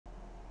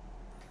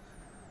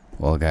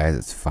Well, guys,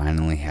 it's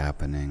finally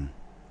happening.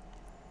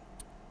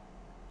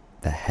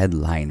 The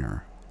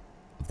headliner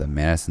of the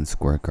Madison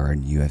Square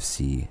Garden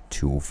UFC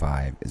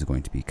 205 is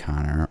going to be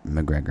Conor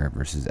McGregor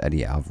versus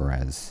Eddie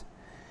Alvarez.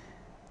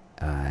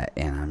 And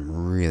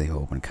I'm really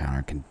hoping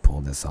Conor can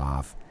pull this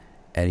off.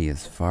 Eddie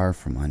is far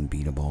from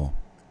unbeatable.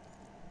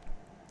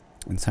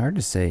 It's hard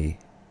to say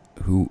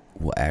who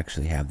will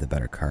actually have the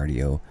better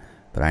cardio,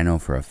 but I know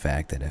for a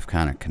fact that if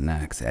Conor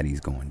connects, Eddie's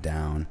going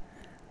down.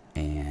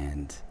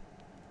 And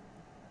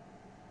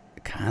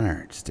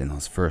Conor, just in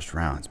those first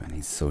rounds, man,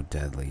 he's so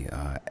deadly.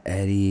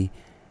 Eddie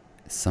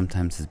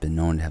sometimes has been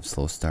known to have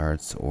slow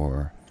starts,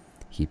 or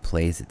he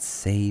plays it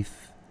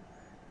safe.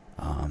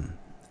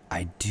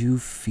 I do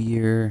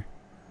fear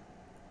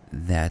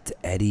that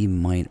Eddie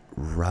might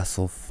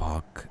wrestle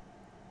fuck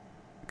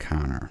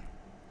Conor.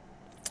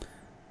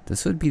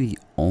 This would be the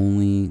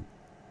only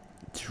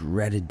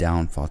dreaded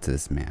downfall to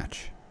this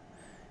match,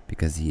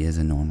 because he is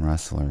a known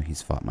wrestler.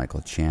 He's fought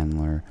Michael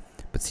Chandler.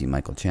 But see,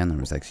 Michael Chandler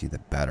was actually the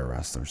better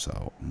wrestler,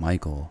 so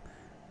Michael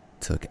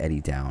took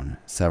Eddie down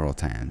several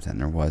times,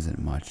 and there wasn't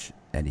much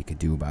Eddie could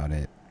do about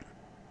it.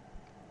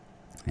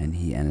 And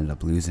he ended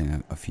up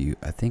losing a few,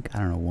 I think, I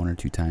don't know, 1 or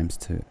 2 times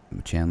to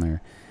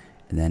Chandler.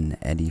 And then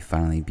Eddie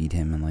finally beat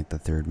him in like the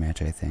 3rd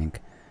match, I think.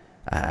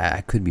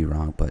 I could be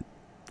wrong, but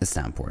it's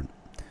not important.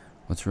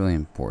 What's really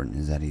important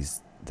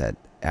is that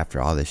after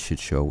all this shit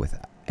show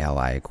with Al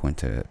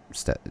Iaquinta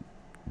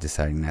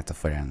deciding not to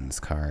fight on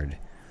this card,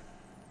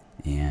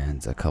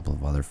 and a couple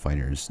of other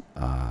fighters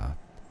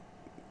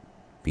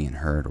being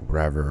hurt or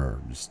whatever,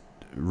 or just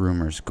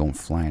rumors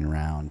flying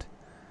around,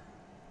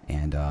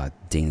 and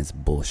Dana's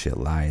bullshit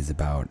lies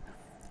about,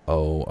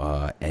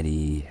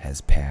 Eddie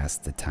has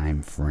passed the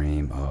time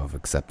frame of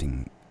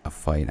accepting a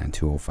fight on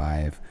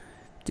 205.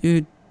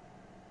 Dude,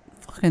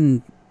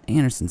 fucking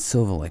Anderson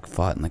Silva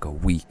fought in a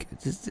week.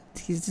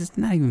 He's just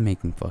not even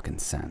making fucking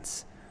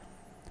sense.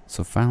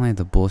 So finally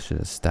the bullshit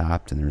has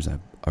stopped, and there's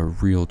a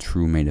real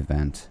true main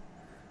event.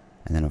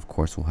 And then, of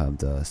course, we'll have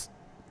the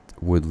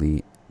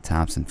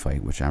Woodley-Thompson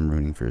fight, which I'm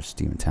rooting for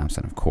Stephen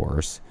Thompson, of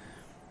course.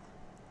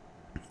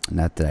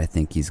 Not that I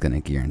think he's going to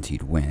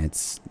guaranteed win.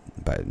 It's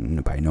by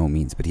no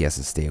means, but he has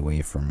to stay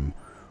away from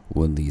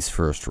Woodley's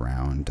first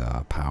round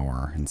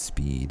power and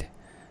speed.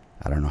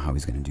 I don't know how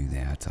he's going to do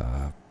that.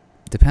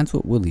 Depends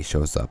what Woodley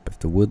shows up. If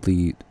the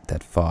Woodley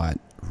that fought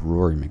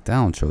Rory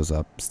McDonald shows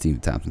up,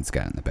 Stephen Thompson's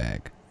got it in the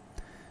bag.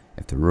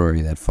 If the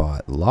Rory that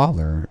fought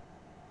Lawler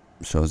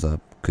shows up,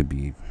 could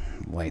be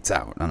lights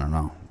out. I don't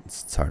know.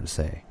 It's hard to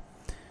say.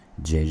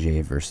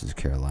 JJ versus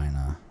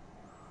Carolina.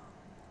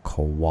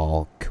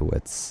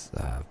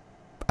 Kowalkiewicz.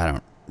 I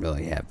don't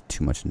really have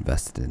too much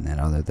invested in that,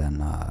 other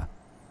than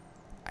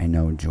I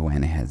know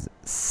Joanna has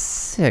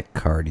sick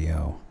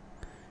cardio.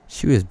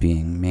 She was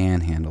being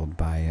manhandled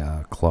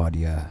by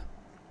Claudia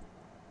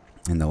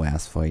in the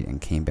last fight and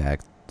came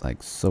back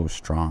so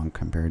strong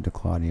compared to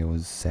Claudia. It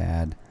was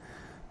sad.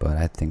 But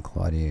I think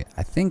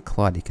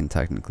Claudia can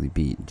technically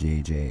beat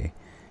JJ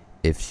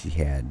if she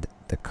had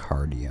the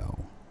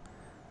cardio.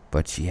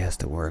 But she has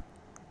to work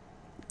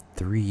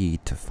 3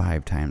 to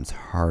 5 times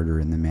harder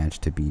in the match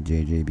to beat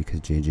JJ, because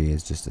JJ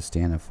is just a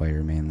stand-up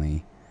fighter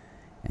mainly,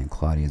 and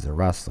Claudia is a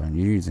wrestler, and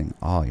you're using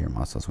all your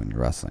muscles when you're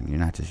wrestling. You're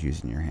not just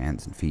using your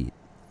hands and feet.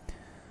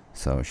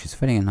 So she's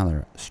fighting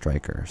another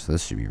striker, so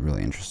this should be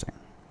really interesting.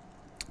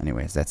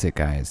 Anyways, that's it,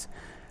 guys.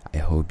 I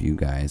hope you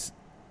guys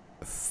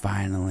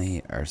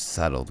finally are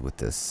settled with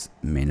this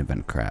main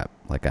event crap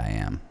like I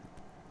am.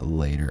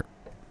 Later.